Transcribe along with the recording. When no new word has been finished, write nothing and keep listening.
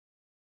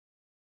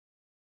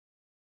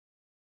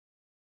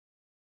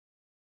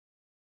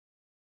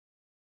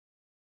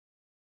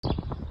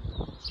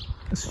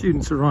As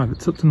students arrive at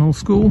Tupton Hall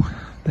School,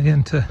 they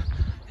enter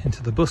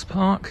into the bus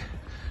park,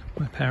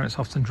 where parents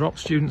often drop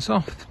students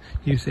off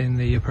using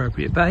the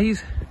appropriate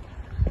bays.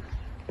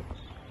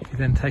 You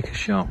then take a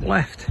sharp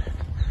left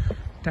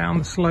down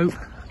the slope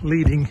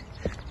leading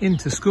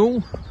into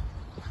school,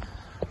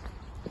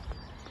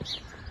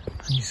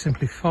 and you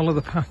simply follow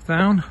the path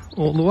down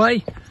all the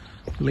way,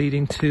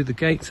 leading to the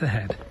gates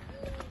ahead.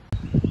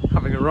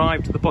 Having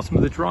arrived at the bottom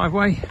of the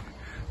driveway,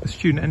 the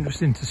student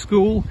entrance into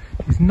school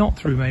is not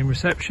through main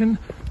reception,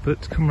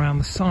 but come around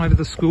the side of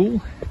the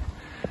school,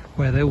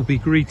 where they will be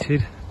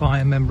greeted by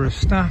a member of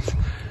staff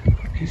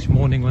each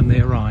morning when they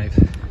arrive.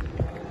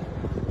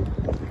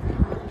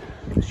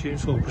 The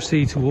students will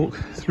proceed to walk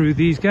through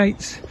these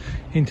gates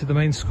into the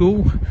main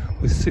school,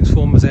 with sixth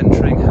formers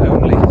entering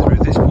only through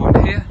this point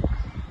here.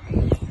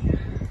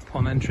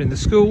 Upon entering the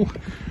school,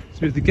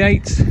 through the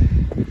gates,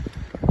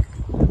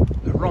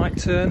 a right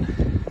turn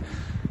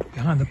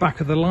behind the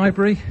back of the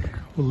library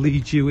will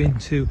lead you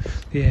into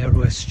the area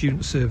where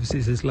Student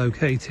Services is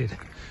located.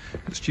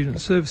 At Student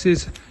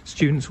Services,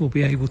 students will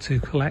be able to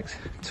collect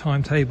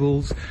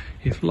timetables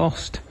if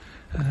lost,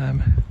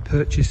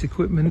 purchase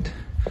equipment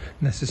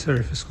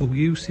necessary for school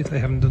use if they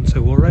haven't done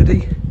so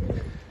already,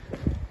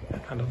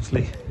 and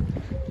obviously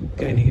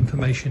gaining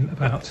information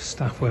about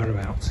staff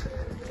whereabouts.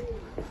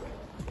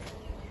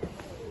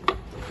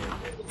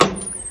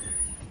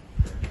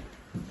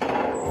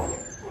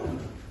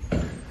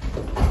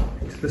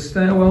 To the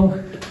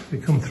stairwell we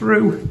come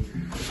through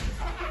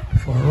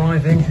before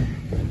arriving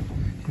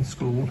in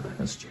school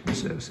at Student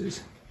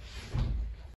Services.